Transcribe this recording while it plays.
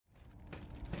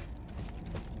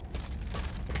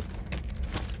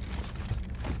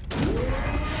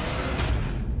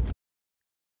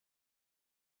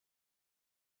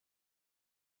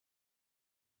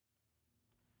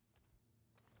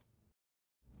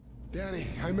Danny,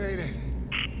 I made it.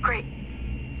 Great.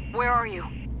 Where are you?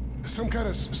 Some kind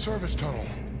of service tunnel.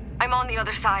 I'm on the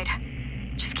other side.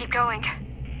 Just keep going.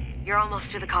 You're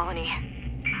almost to the colony.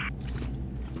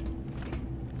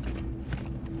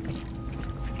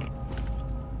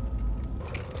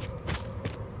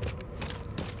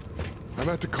 I'm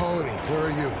at the colony. Where are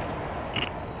you?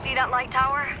 See that light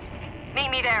tower? Meet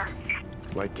me there.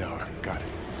 Light tower. Got it.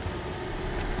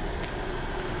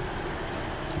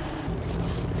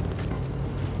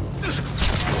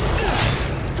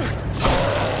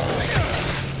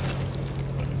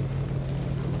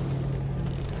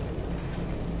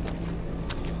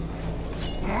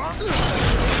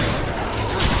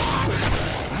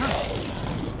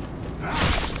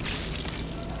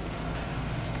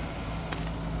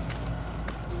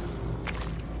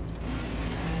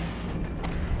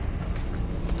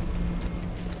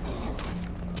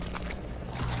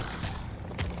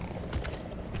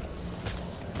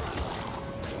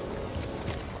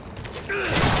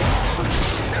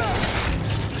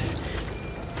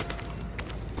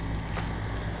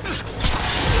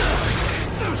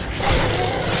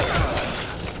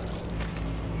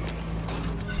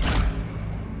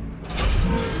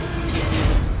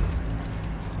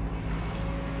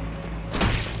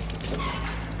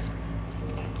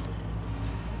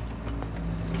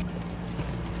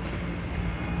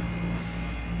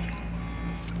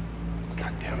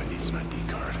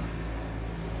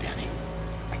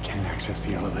 Access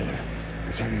the elevator.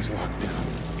 This area's locked down.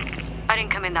 I didn't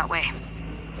come in that way.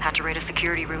 Had to raid a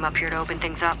security room up here to open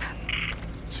things up.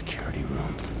 Security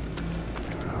room.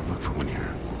 I'll look for one here.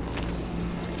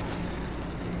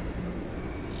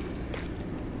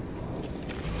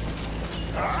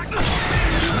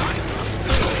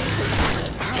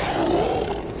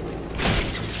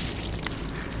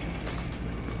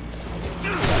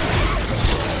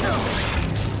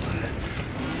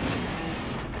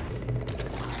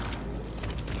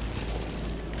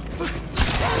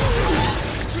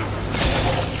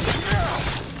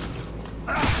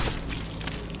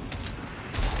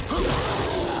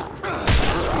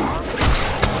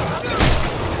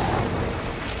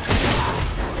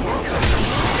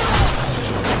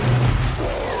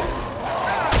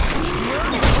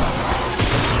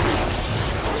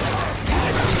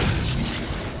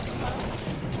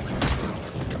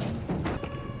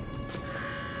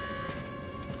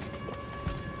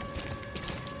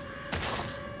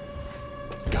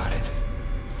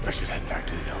 I should head back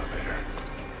to the elevator.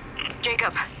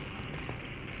 Jacob.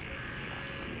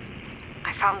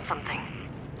 I found something.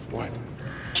 What?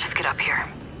 Just get up here.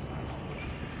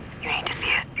 You need to see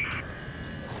it.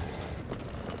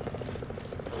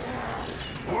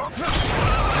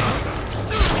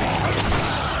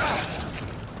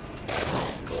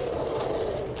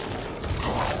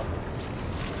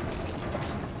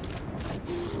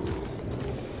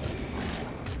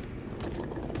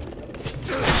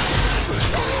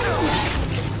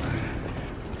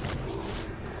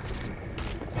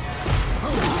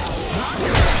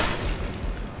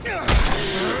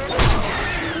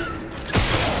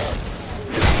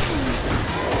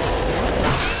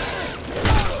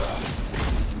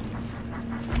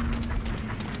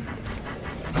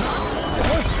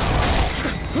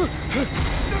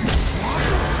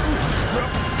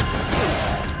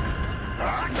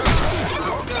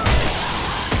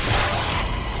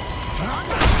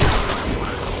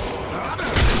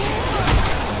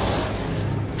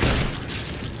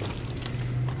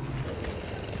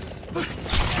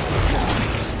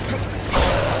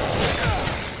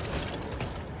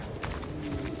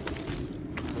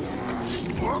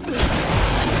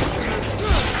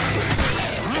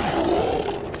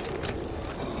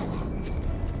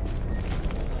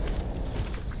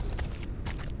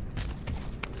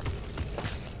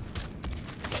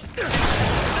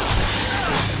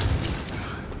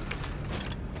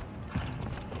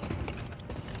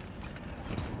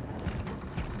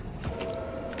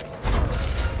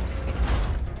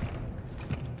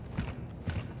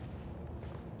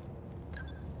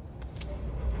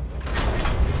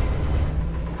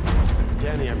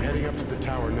 Danny, I'm heading up to the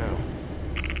tower now.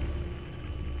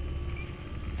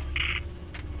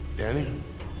 Danny?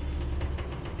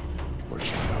 Where'd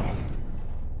she go?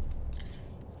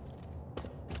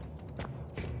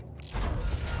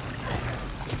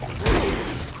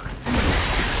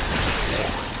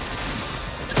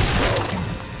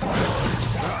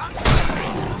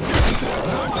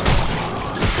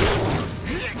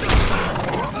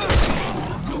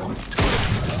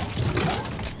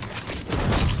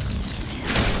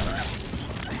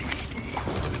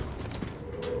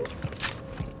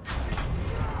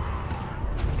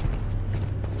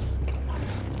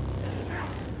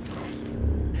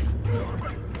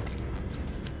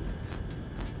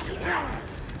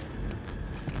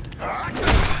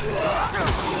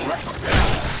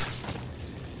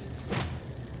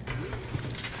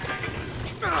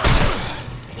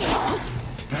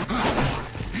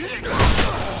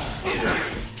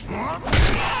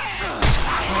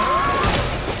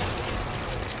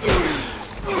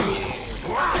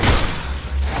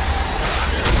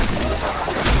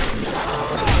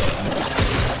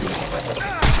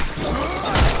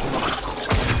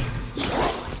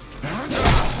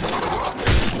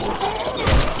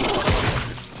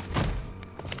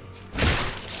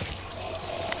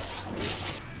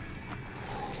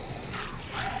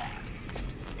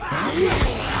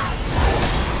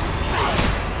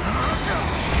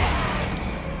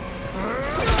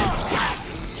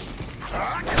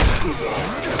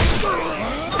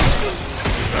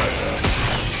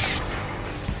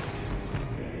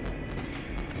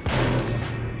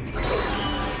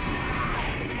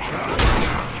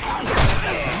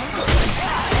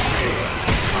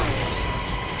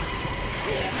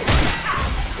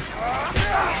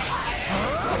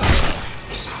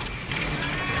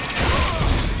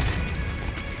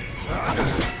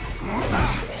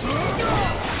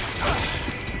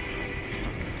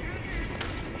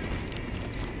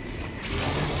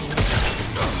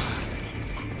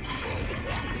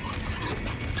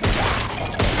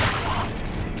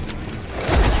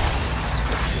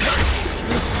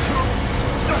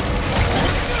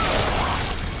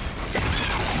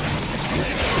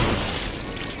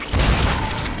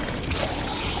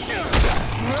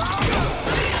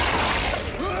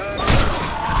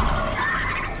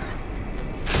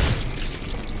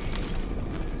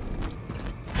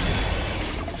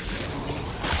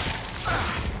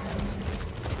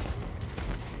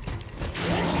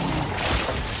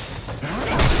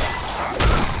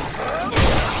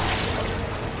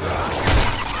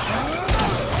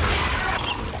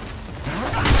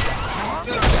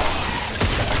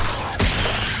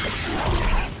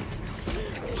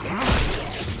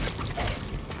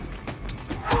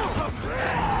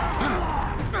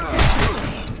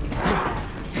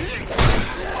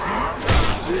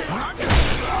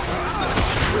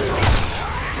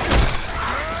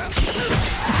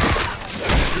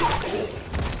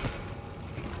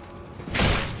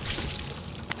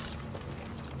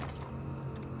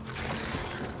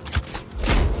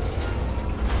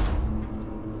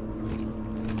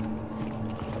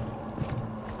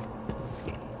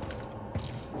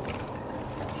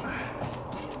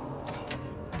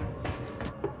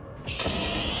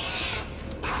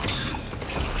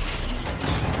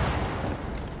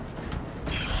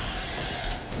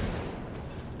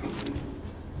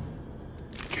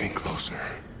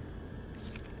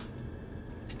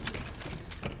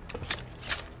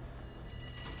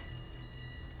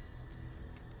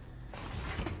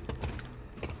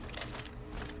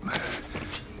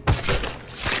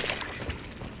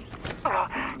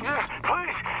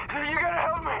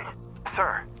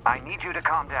 I need you to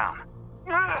calm down.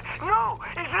 No,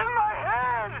 it's in my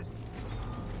head!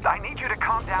 I need you to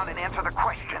calm down and answer the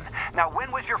question. Now,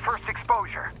 when was your first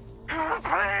exposure?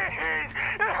 Please!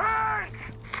 It hurts!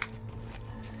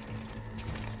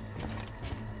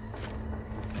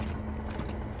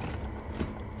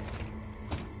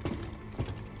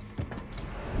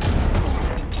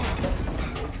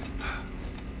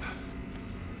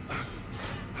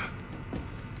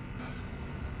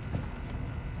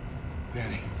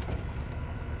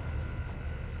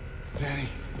 Danny.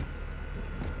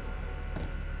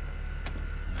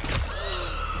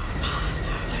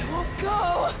 I won't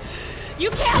go! You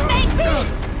can't make me!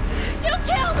 You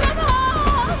killed them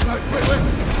all! Wait.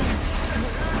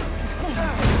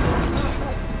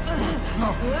 No.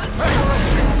 Hey!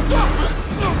 Stop!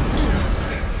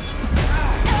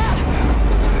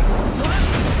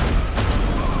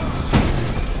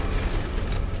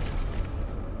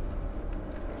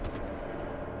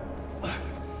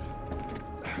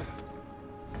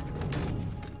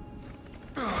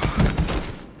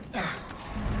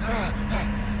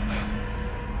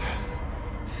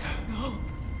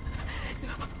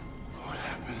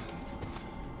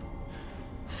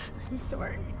 I'm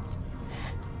sorry.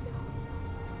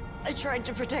 I tried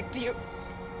to protect you.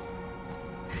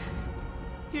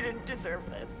 You didn't deserve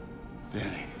this.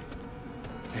 Danny.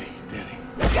 Hey, Danny.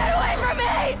 Get away from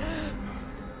me!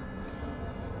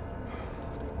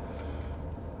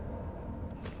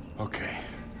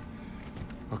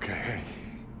 Okay, hey.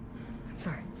 I'm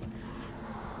sorry.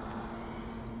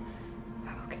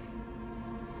 I'm okay.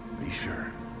 Are you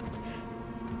sure?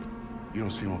 You don't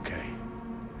seem okay.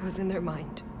 I was in their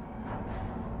mind.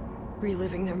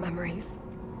 Reliving their memories.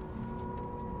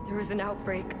 There was an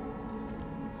outbreak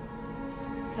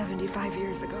 75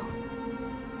 years ago.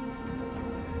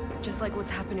 Just like what's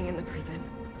happening in the prison.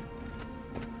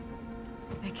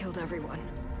 They killed everyone,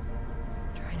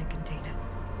 trying to contain it.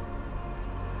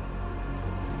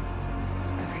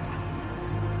 Everyone.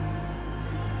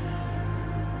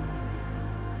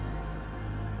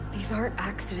 These aren't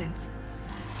accidents.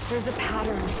 There's a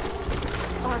pattern.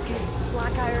 Arcus,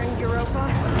 Black Iron, Europa.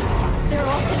 They're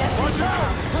all connected. Watch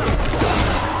out!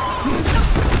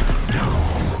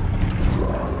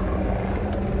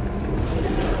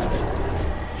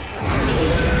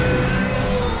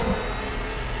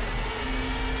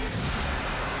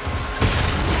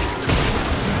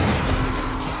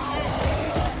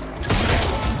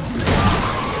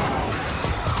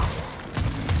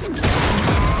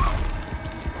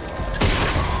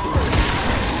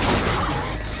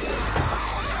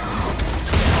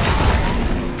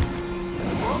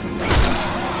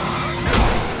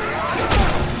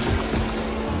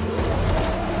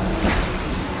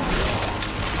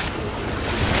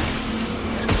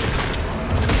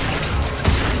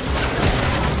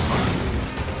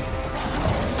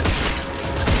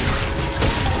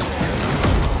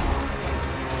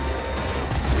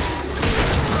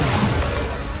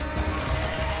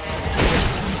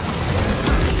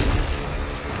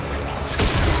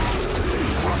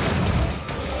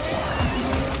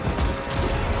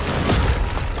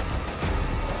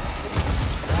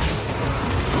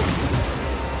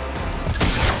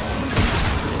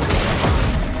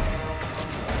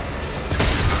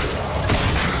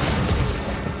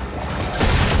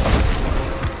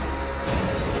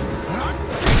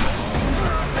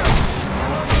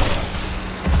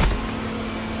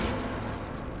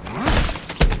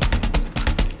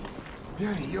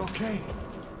 Danny, you okay?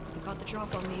 You got the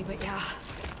drop on me, but yeah,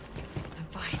 I'm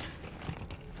fine.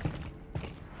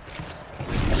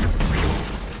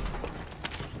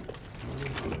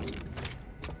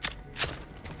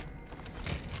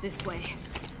 This way.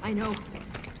 I know.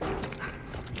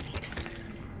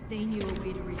 They knew a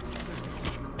way to reach the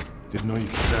surface. Didn't know you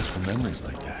could transfer memories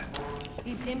like that.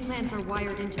 These implants are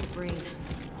wired into the brain.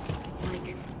 It's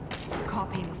like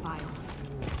copying a file.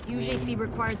 UJC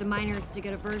required the miners to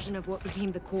get a version of what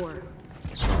became the core.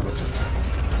 So what's it?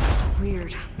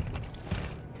 Weird.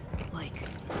 Like,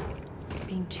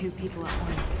 being two people at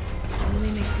once. It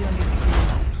only makes you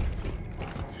understand.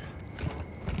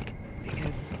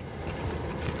 Because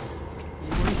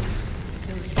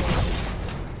those things,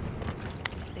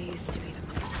 they used to be the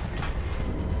mother.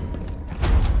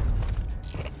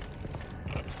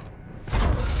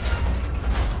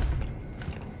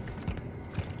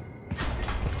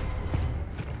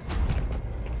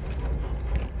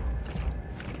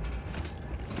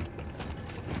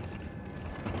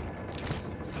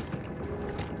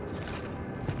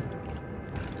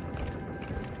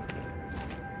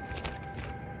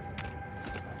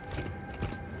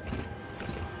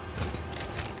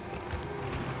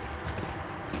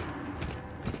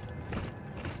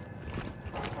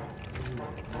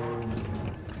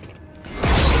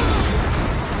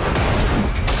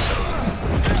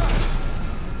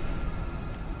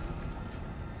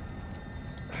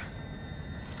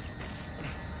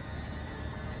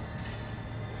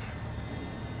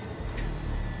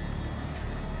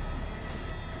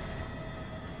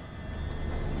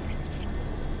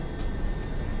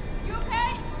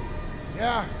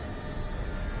 Yeah.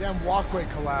 Damn walkway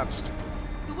collapsed.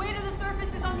 The way to the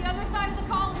surface is on the other side of the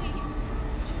colony.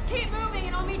 Just keep moving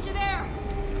and I'll meet you there.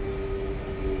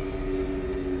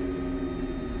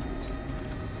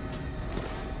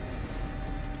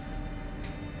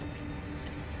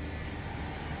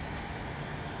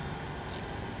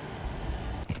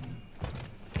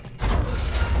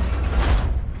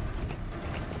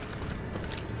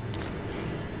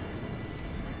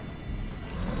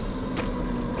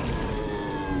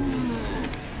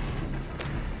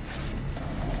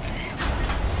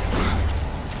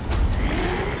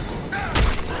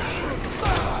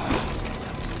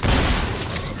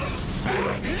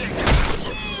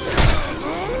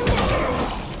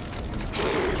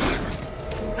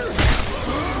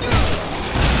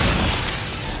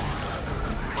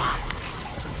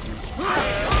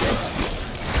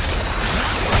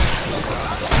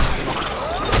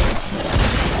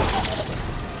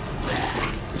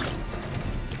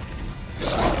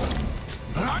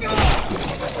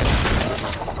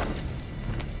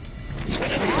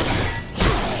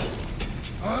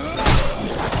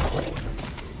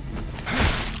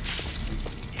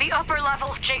 The upper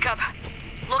level, Jacob.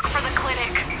 Look for the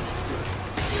clinic.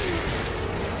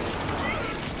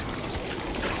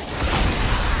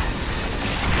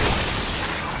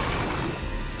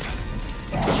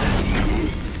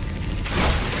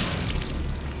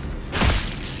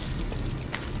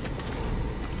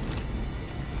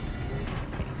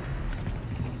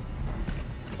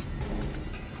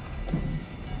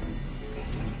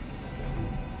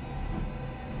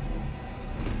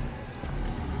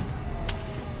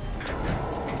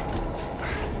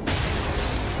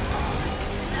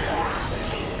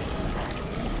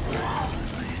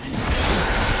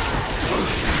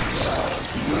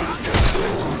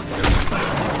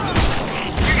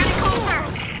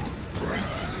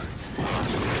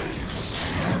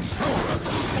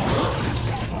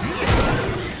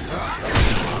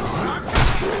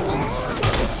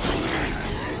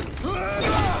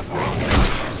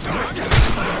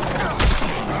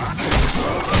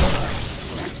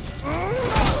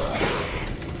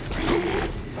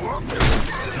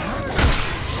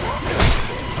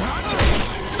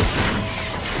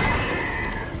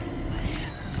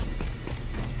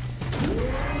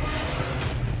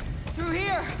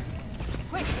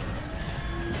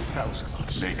 That was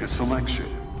close. Make a selection.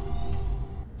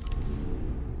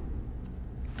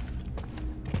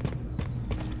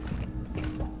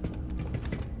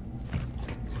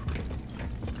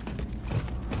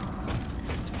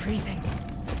 It's freezing.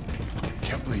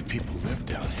 Can't believe people live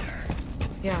down here.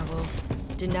 Yeah, well,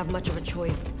 didn't have much of a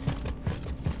choice.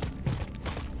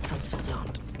 Some still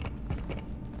don't. Wait.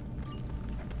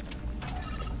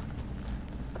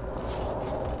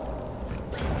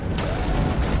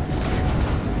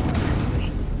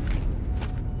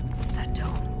 What's that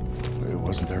dome? It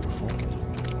wasn't there before.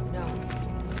 No,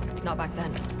 not back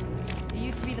then. It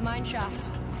used to be the mine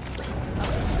shaft. Up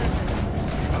to the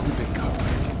surface. How would they cover?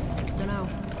 Dunno,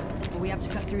 but we have to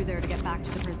cut through there to get back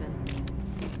to the prison.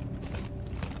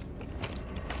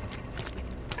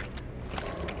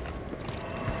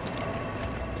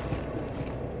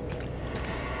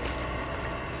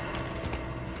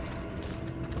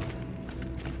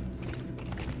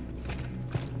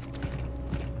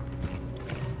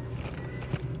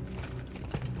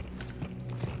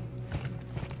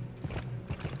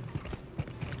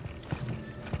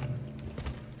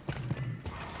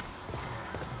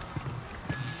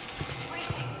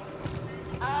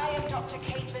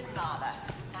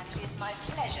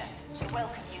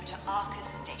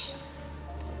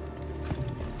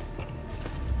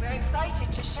 We're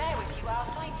excited to share with you our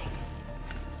findings.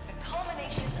 The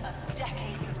culmination of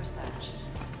decades of research.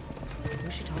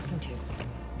 Who's she talking to?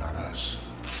 Not us.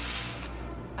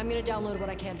 I'm gonna download what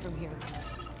I can from here.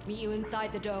 Meet you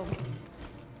inside the dome.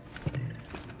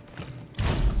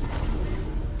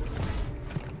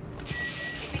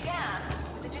 It began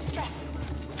with a distress call.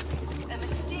 A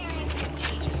mysterious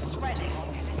contagion spreading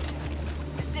on Callisto.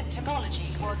 The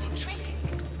symptomology was intriguing,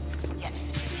 yet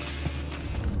familiar.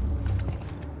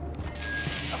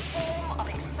 A form of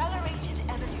accelerated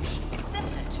evolution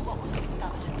similar to what was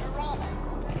discovered in Paramo.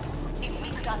 If we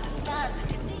could understand the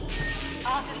disease,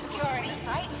 after securing the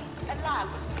site, a lab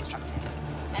was constructed,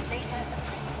 and later a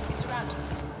prison surrounding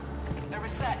it. A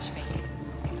research base,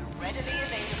 with a readily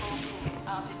available pool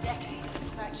after decades of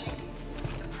searching.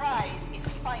 The prize is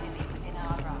finally within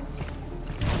our grasp.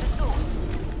 The source,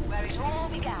 where it all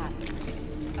began.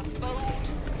 A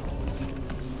bold...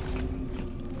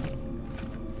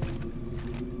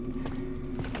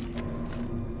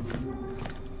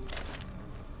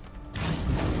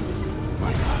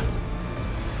 My God.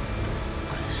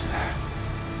 What is that?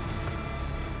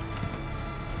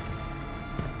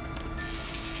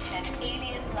 An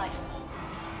alien life form.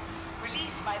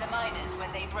 Released by the miners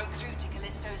when they broke through to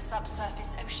Callisto's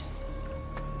subsurface ocean.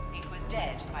 It was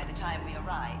dead by the time we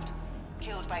arrived,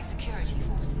 killed by security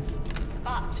forces.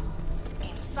 But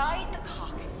inside the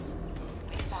carcass,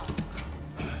 we found them.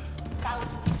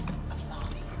 Thousands of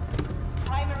larvae.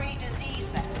 Primary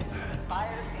disease vectors for the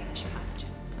biophage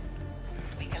pathogen.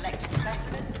 We collected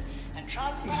specimens and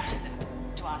transported them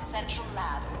to our central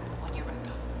lab on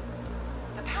Europa.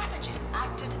 The pathogen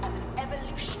acted as an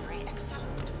evolutionary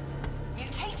accelerant,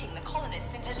 mutating the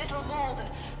colonists into little more than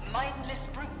mindless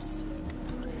brutes.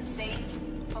 Save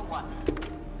for one.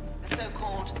 The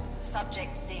so-called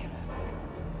Subject Zero.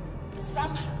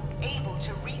 Somehow able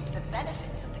to reap the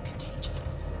benefits of the contagion.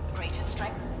 Greater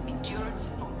strength, endurance,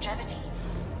 and longevity,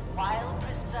 while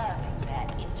preserving their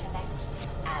intellect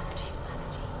and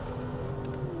humanity.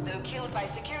 Though killed by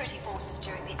security forces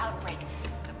during the outbreak,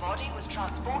 the body was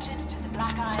transported to the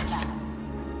Black Iron Lab,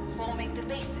 forming the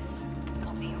basis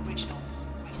of the original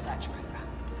research program.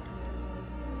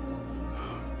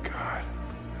 God.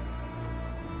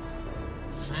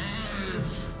 5,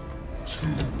 2,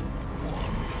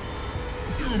 1.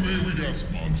 You and me, we got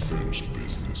some unfinished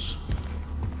business.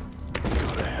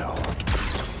 Go to hell.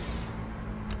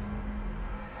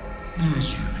 As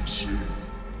you can see,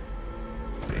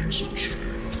 things have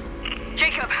changed.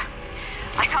 Jacob,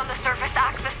 I found the surface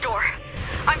access door.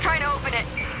 I'm trying to open it.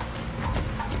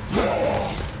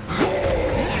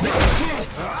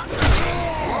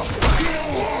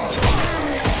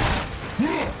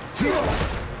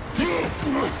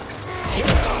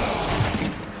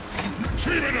 You're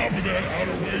teaming up with that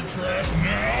outer way trash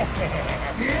now?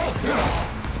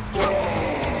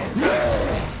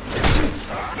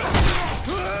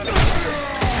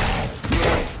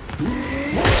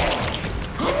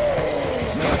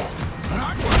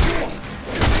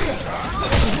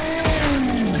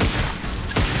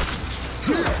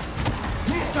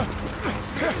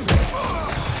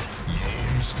 No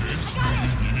mistakes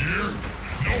made here.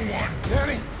 No one.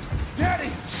 Daddy!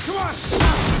 Daddy! Come on!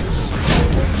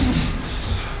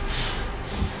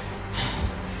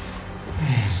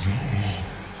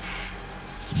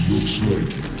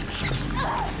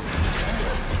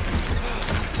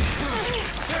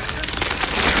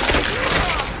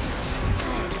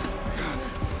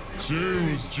 She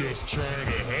was just trying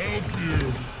to help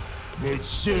you. But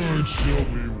soon she'll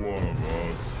be one of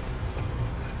us.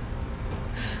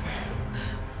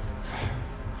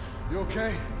 You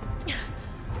okay?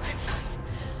 I'm fine.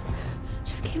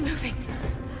 Just keep moving.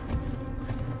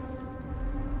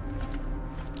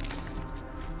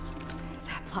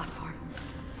 That platform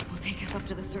will take us up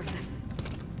to the surface.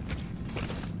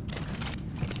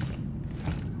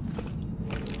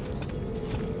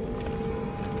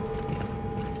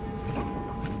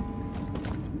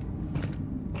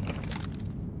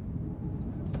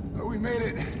 We made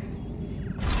it.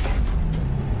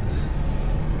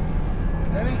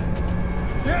 Danny?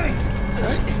 Danny!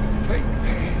 Hey.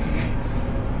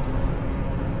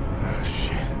 Oh,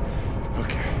 shit.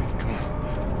 Okay, come on.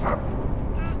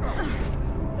 No.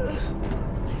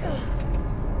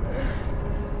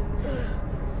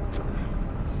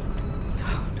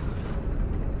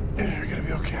 You're gonna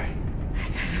be okay.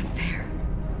 This isn't fair.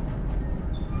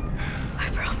 I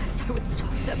promised I would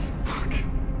stop them. Fuck.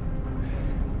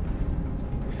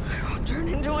 I won't turn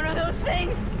into one of those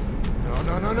things. No.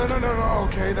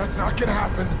 Okay, that's not gonna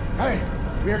happen. Hey,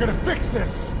 we are gonna fix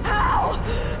this. How?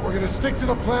 We're gonna stick to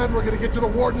the plan. We're gonna get to the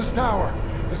Warden's tower.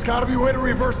 There's gotta be a way to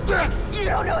reverse this. You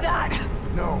don't know that.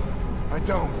 No, I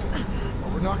don't.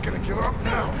 But we're not gonna give up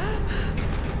now.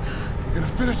 We're gonna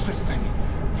finish this thing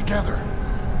together.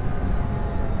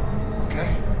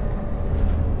 Okay?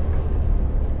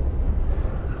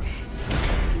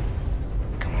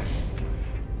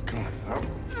 Come on, up.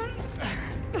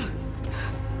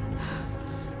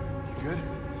 You good?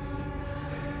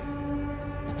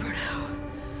 For now.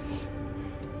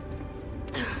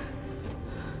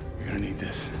 You're gonna need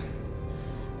this.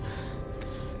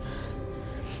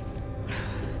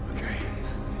 Okay.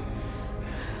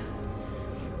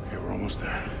 Okay, we're almost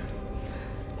there.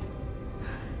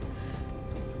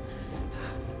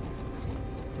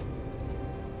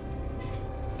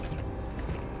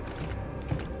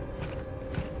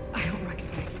 I don't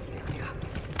recognize this area.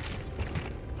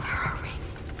 Where are we?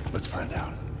 Let's find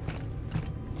out.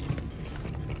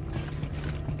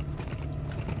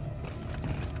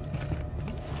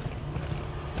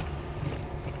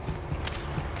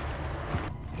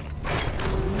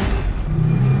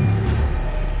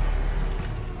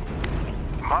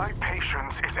 My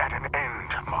patience is at an end,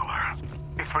 Muller.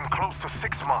 It's been close to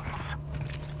 6 months.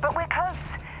 But we're close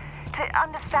to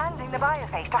understanding the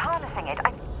biophage, to harnessing it.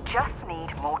 I just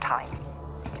need more time.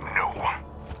 No.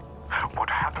 What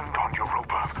happened on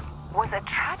Europa Was a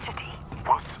tragedy.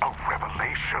 was a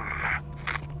revelation.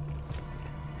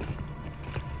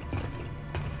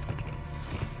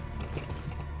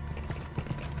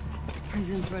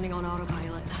 Prison's running on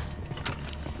autopilot.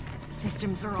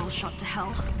 Systems are all shut to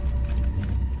hell.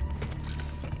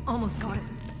 Almost got it.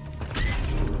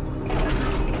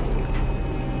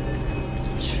 It's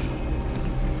the shoe.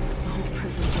 The whole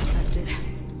prison's infected.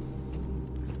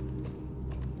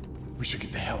 We should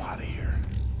get the hell out of here.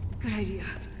 Good idea.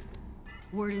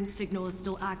 Warden's signal is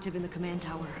still active in the command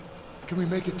tower. Can we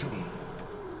make it to him?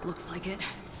 Looks like it.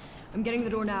 I'm getting the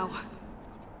door now.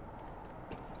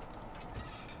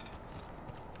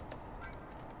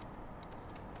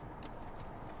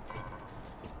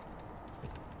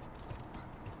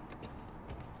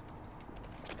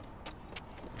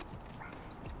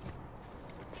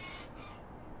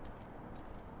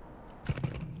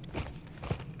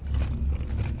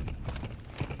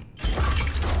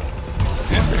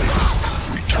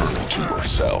 Return to your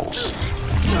cells.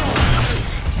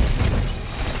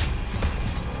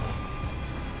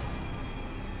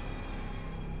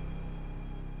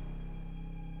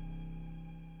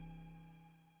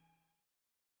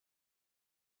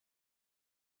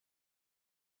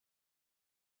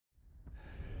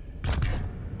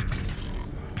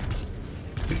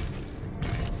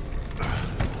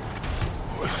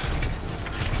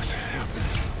 What's happening?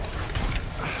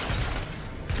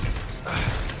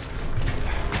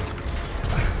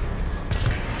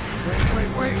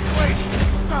 Wait.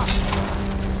 Stop.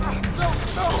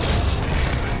 No.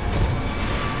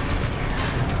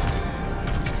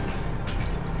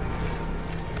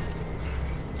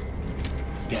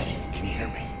 Daddy, can you hear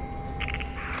me?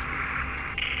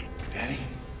 Daddy?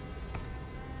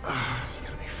 You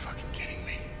gotta be fucking kidding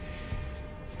me.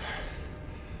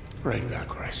 Right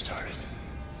back where I started.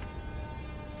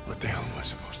 What the hell am I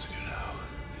supposed to do now?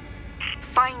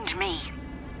 Find me.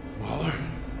 Waller?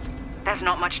 There's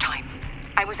not much time.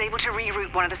 I was able to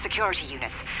reroute one of the security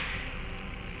units.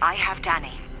 I have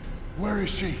Danny. Where is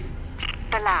she?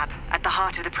 The lab, at the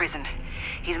heart of the prison.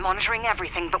 He's monitoring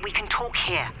everything, but we can talk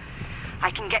here. I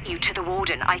can get you to the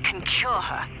warden. I can cure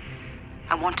her.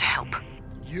 I want to help.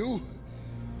 You?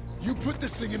 You put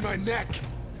this thing in my neck,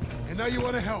 and now you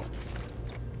want to help.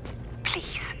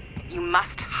 Please, you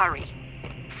must hurry.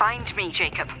 Find me,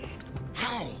 Jacob.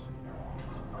 How?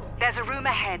 There's a room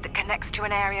ahead that connects to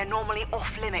an area normally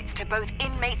off-limits to both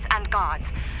inmates and guards.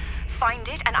 Find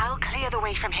it, and I'll clear the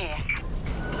way from here.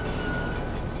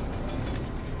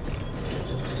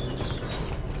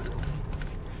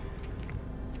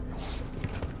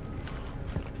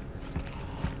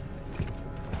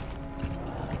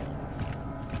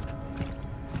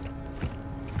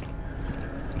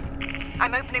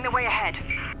 I'm opening the way ahead.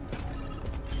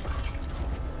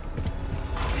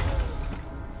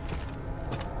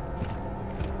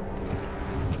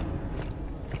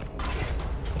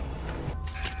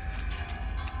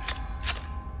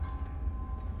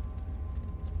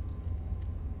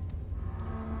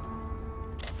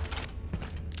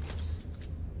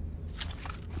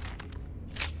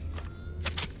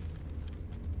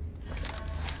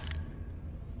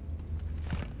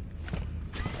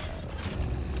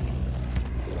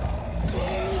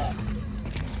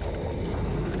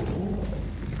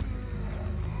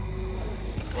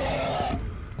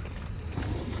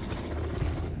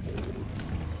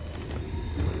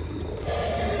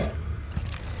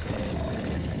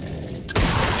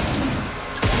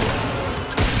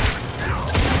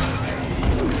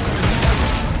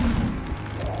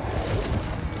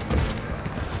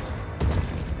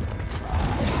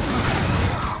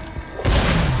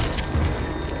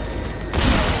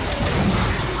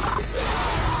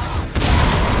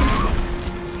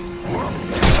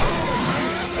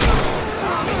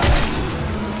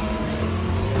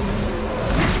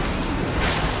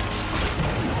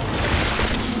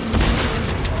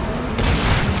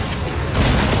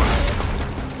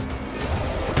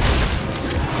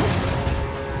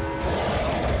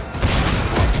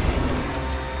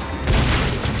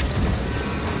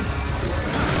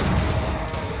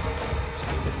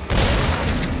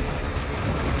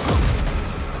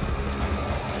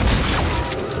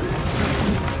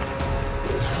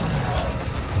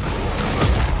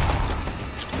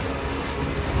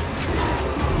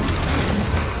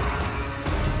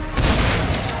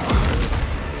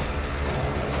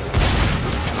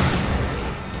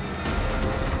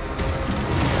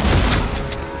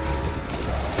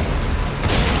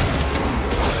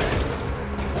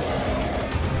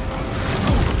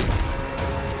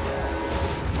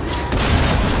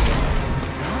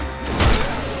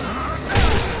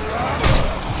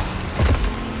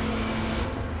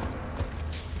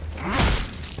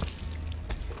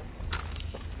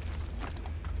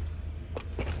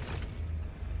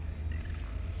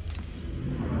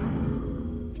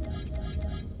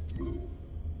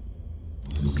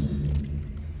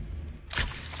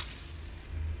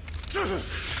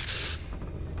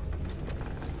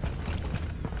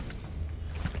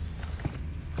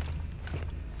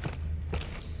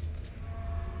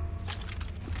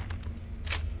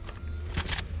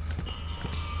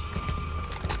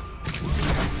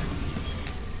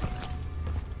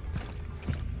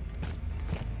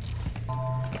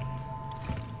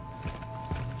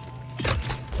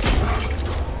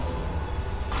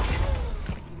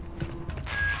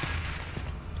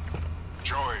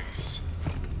 Choice.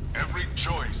 Every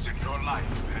choice in your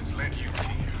life has led you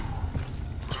here.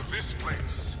 To this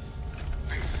place.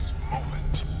 This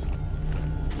moment.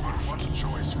 But what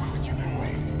choice will you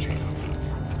make, Jacob?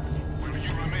 Will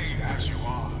you remain as you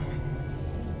are?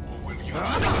 Or will you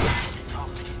choose to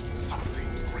become something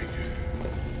greater?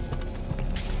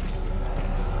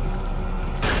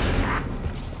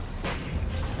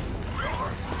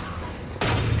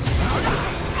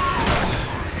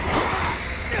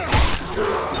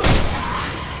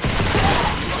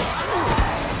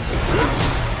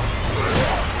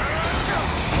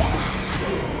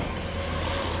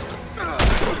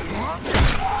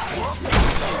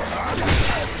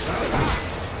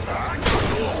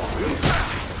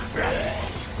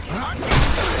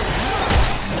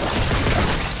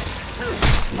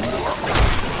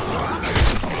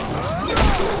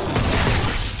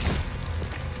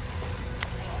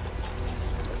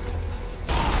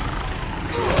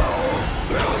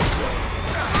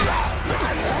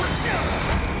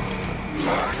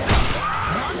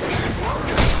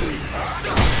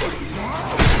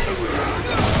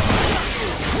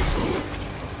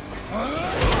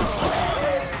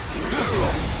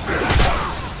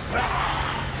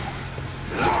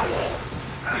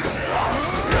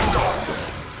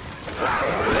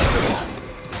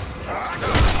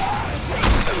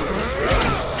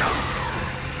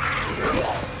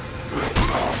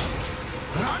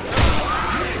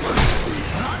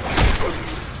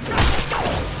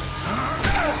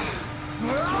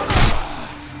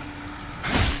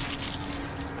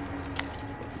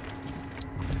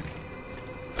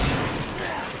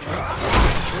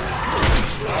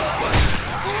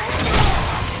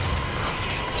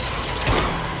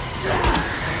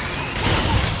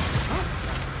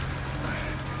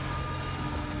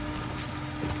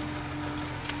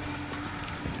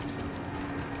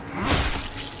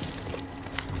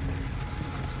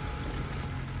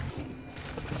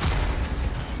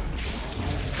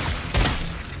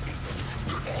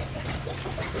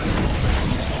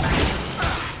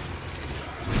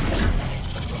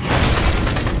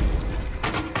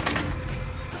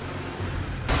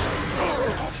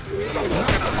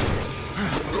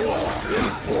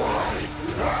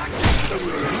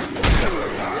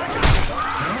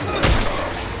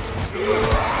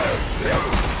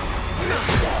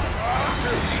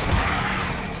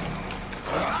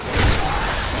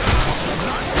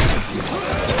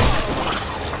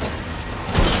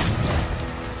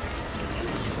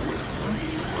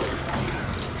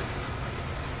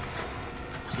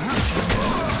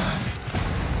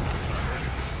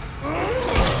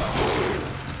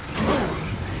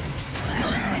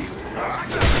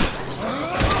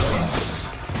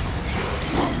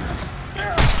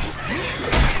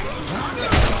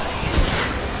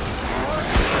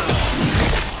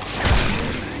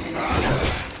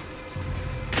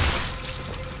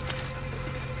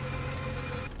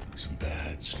 Some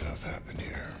bad stuff happened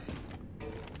here.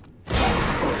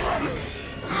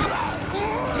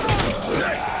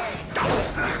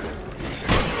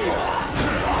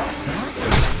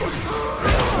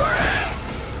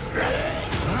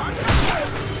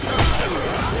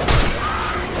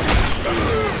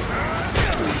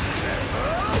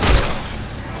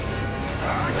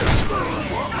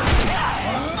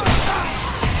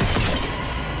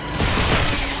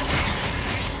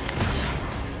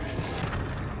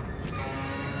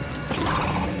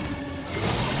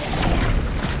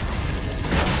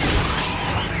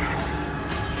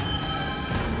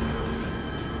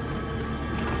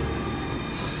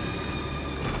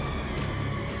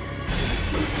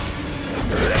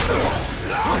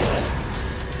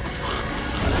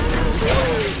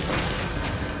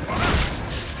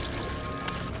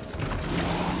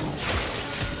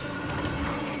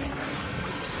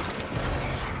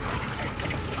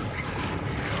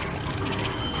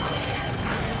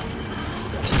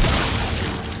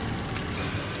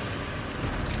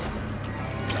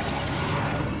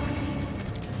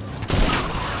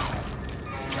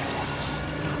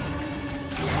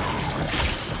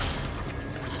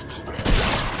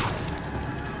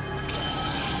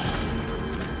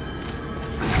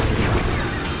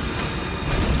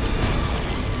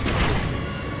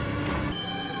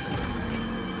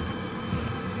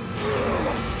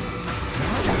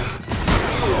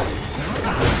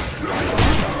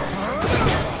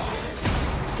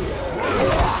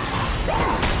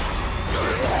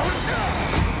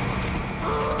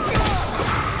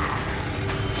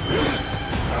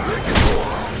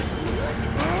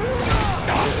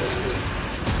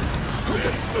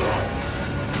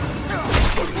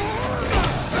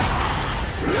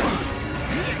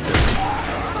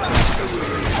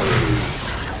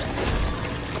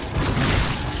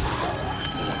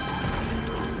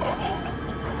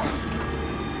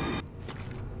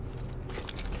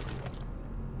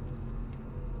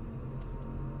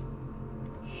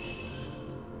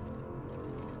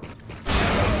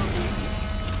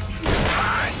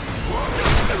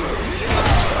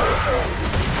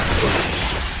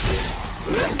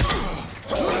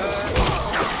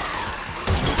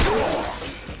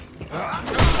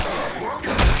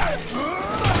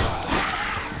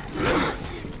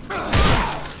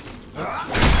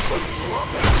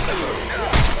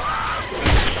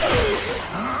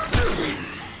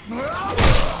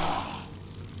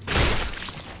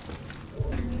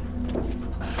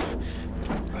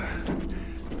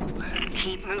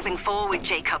 Keep moving forward,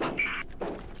 Jacob.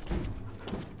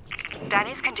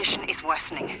 Danny's condition is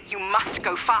worsening. You must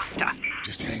go faster.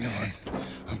 Just hang on.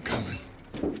 I'm coming.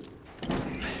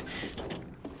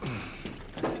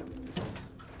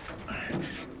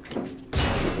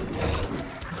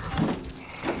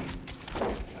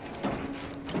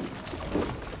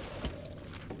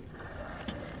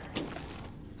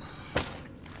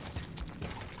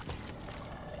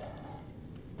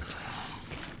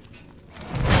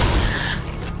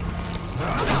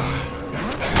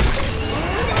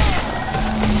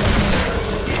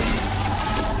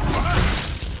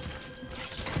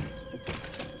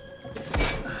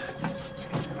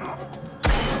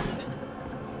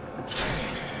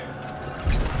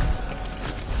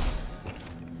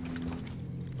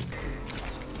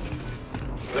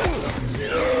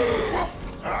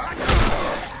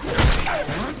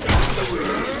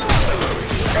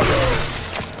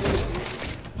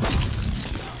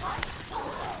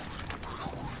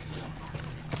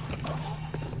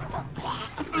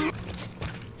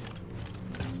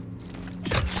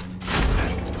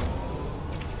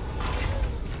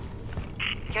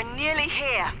 You're nearly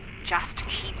here. Just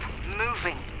keep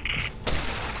moving.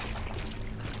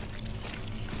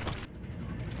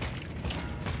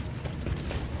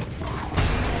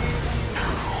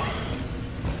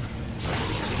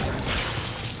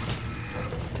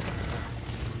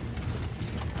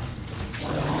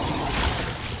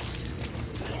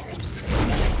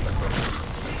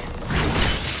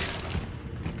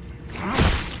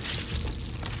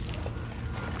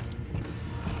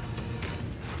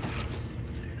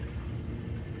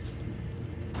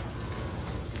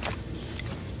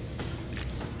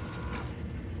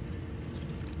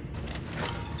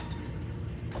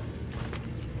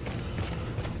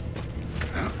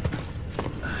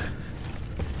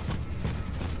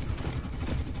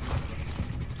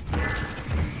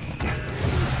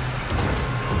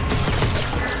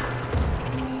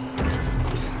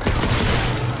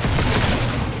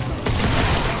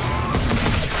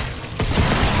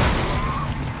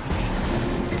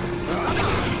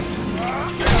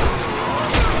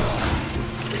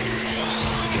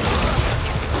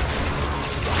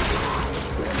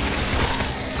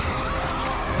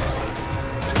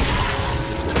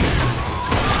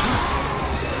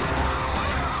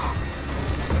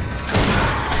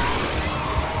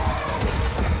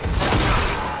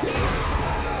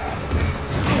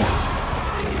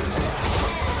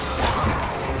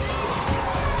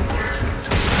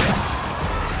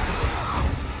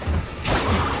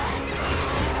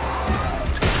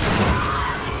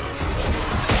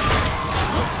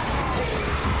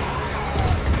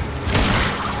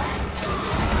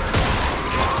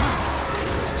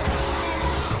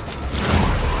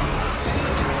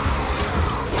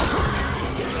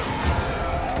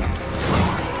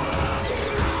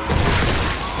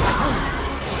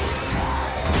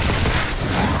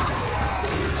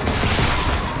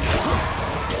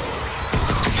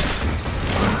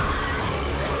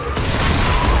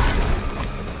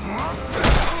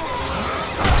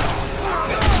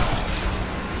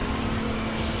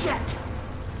 Shit!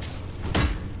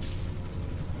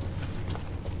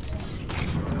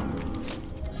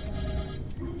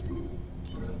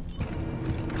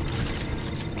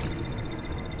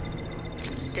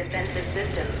 Defensive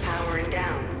systems powering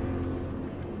down.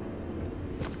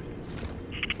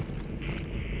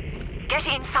 Get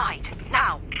inside,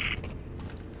 now!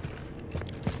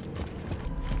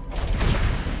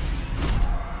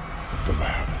 The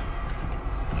lab.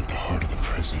 At the heart of the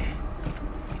prison.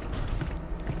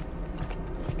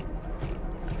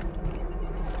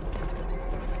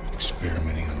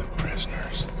 Experimenting on the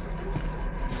prisoners.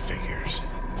 Figures.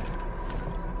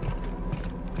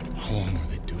 How long were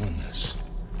they doing this?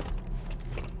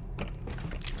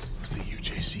 Was the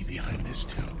UJC behind this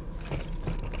too?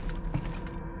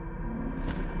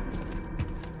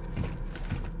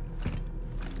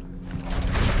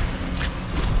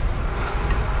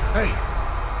 Hey!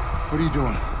 What are you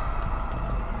doing?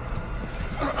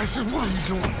 I said, what are you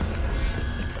doing?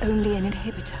 It's only an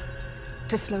inhibitor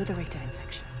to slow the rate of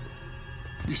infection.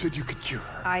 You said you could cure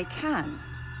her. I can,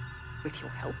 with your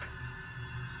help.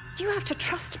 Do you have to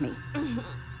trust me?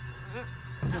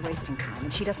 You're wasting time,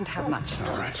 and she doesn't have much.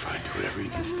 All right, fine. Do whatever you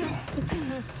need to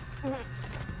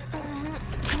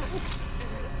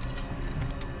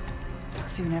do.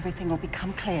 Soon everything will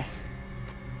become clear.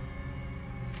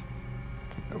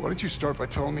 Why don't you start by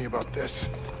telling me about this?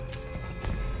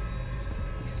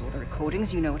 You saw the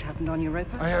recordings, you know what happened on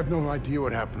Europa? I have no idea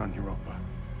what happened on Europa.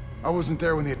 I wasn't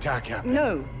there when the attack happened.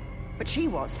 No, but she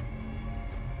was.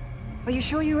 Are you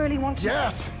sure you really want to?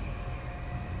 Yes!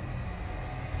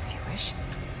 Do you wish?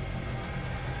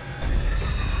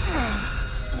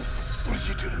 What did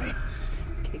you do to me?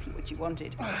 Gave you what you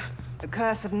wanted. The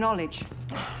curse of knowledge.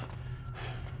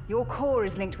 Your core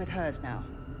is linked with hers now.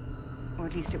 Or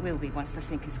at least it will be once the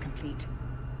sync is complete.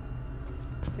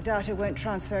 The data won't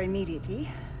transfer immediately,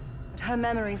 but her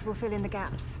memories will fill in the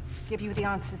gaps, give you the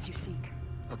answers you seek.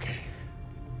 Okay.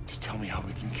 Just tell me how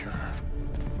we can cure her.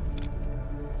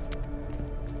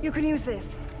 You can use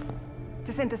this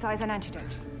to synthesize an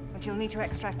antidote, but you'll need to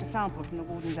extract a sample from the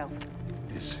Warden's elf.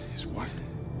 Is what?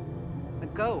 The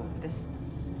goal of this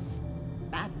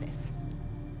madness,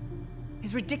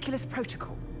 his ridiculous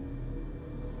protocol.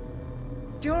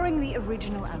 During the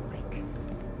original outbreak,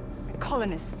 a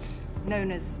colonist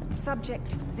known as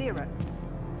Subject Zero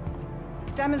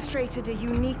demonstrated a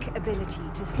unique ability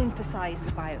to synthesize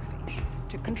the biophage,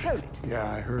 to control it. Yeah,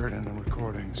 I heard in the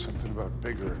recording something about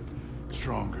bigger,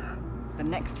 stronger. The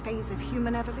next phase of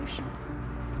human evolution.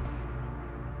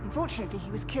 Unfortunately,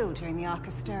 he was killed during the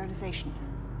Arca's sterilization.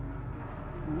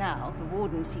 Now, the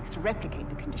Warden seeks to replicate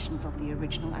the conditions of the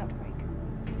original outbreak,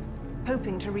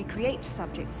 hoping to recreate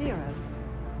Subject Zero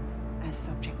as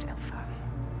Subject Alpha.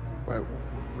 By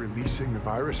releasing the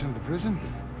virus into the prison?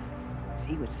 As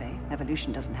he would say,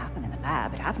 evolution doesn't happen in the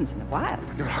lab, it happens in the wild.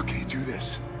 Yeah, but how can he do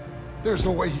this? There's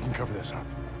no way he can cover this up.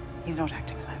 He's not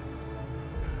acting alone.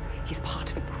 He's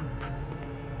part of a group.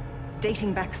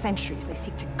 Dating back centuries, they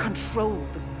seek to control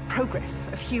the progress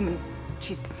of human...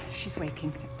 She's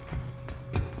waking.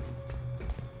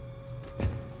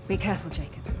 Be careful,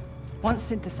 Jacob. Once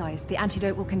synthesized, the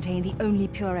antidote will contain the only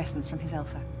pure essence from his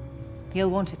alpha. He'll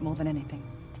want it more than anything.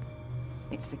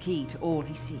 It's the key to all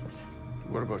he seeks.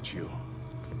 What about you?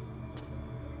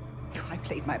 I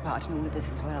played my part in all of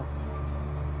this as well.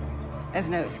 There's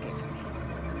no escape for me.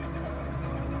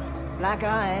 Black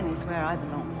Iron is where I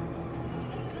belong.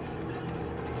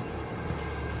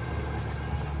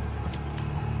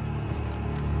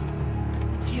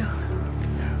 It's you.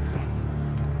 Yeah,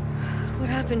 What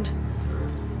happened?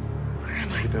 Where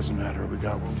am I? it doesn't matter. We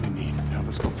got what we need. Now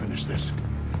let's go finish this.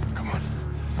 Come on.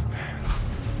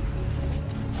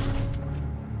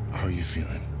 How are you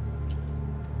feeling?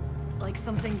 Like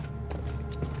something's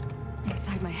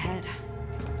inside my head.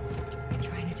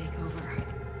 Trying to take over.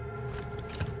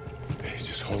 Hey,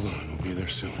 just hold on. We'll be there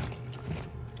soon.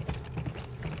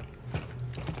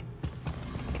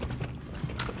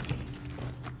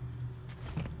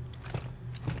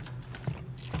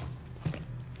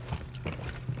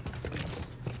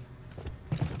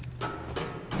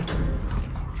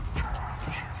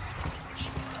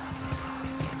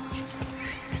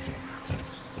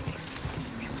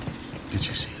 Did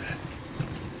you see that?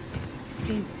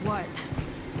 See what?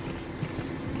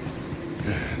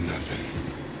 Nothing.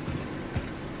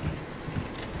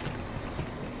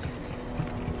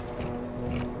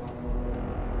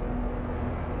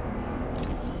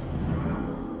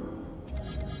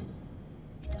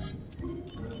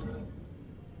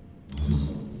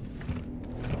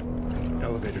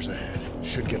 Elevators ahead.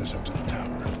 Should get us up to the tower.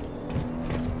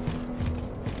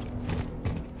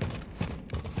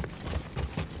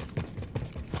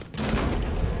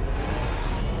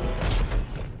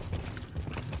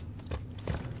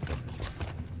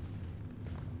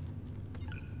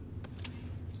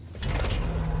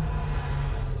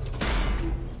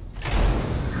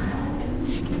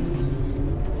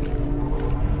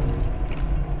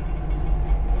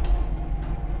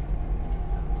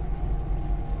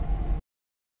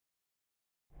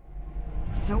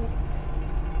 So,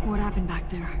 what happened back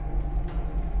there?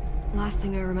 Last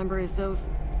thing I remember is those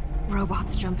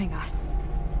robots jumping us.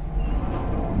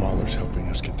 Mahler's helping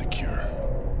us get the cure.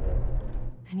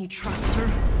 And you trust her?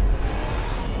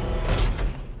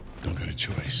 Don't got a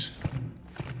choice.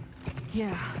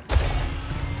 Yeah.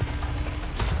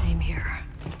 Same here.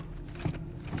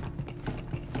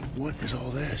 What is all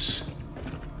this?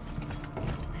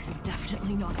 This is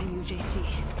definitely not the UJC.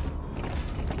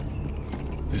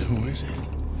 Then who is it?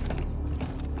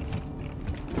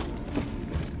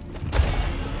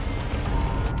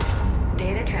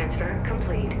 Data transfer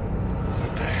complete.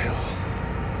 What the hell?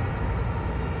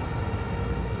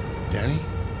 Danny?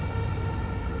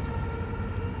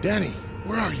 Danny,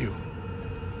 where are you?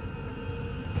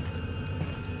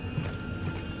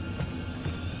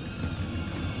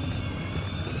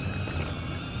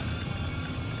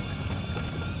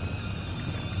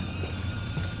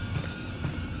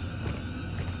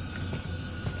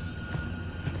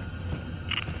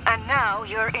 And now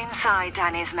you're inside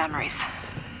Danny's memories,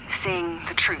 seeing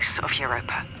the truth of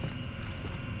Europa.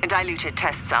 A diluted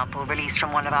test sample released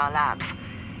from one of our labs.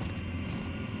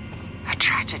 A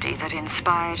tragedy that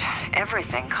inspired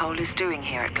everything Cole is doing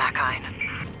here at Black Iron.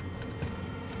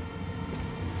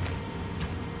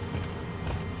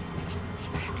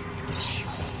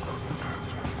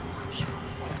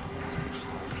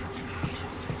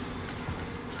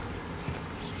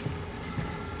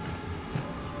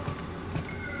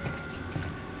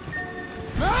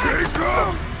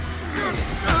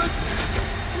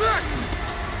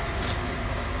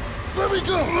 Let me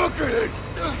go! Look at it!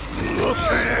 Look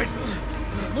at it!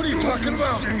 What are you talking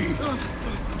about?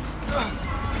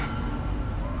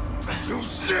 You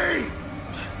see?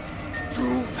 Do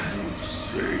you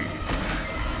see?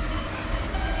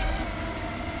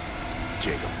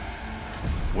 Jacob,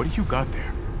 What do you got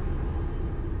there?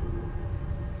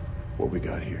 what we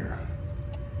got here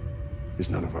is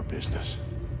none of our business.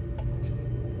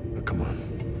 Now, come on.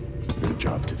 We have a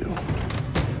job to do.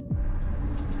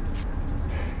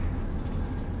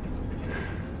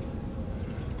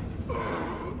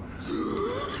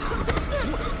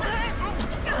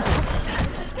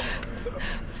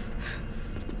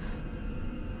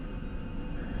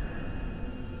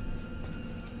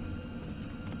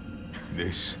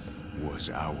 This was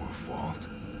our fault.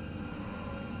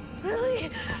 Lily!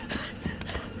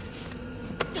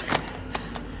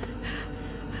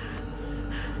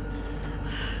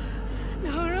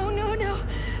 No, no, no, no,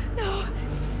 no.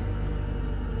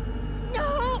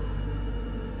 No!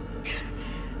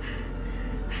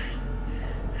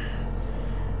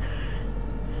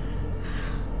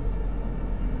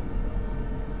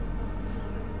 Sorry.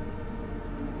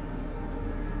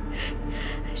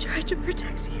 I tried to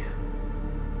protect you.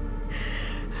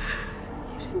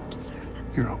 You didn't deserve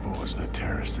that. Europa wasn't a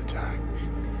terrorist attack.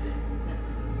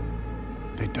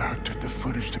 They doctored the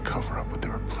footage to cover up what they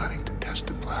were planning to test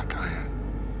at Black Iron.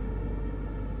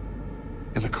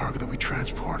 And the cargo that we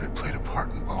transported played a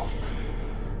part in both.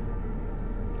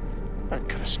 I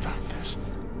could have stopped this.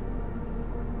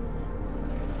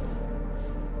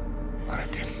 But I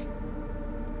didn't.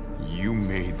 You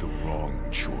made the wrong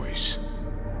choice.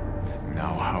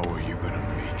 Now how are you gonna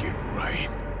make it right?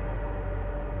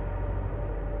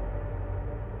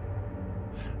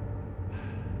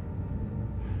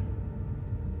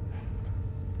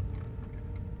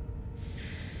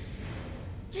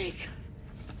 Jake,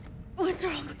 what's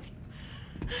wrong with you?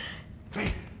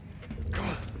 Hey, come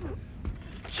on.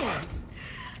 Come on.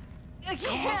 I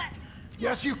can't.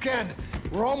 Yes, you can.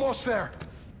 We're almost there.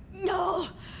 No,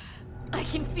 I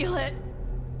can feel it.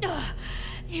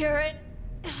 Hear it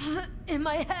in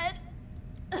my head.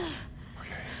 Okay.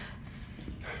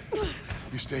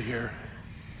 You stay here.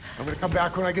 I'm gonna come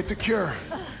back when I get the cure.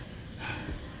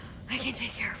 I can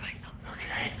take care of myself.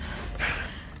 Okay.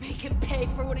 Make him pay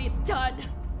for what he's done.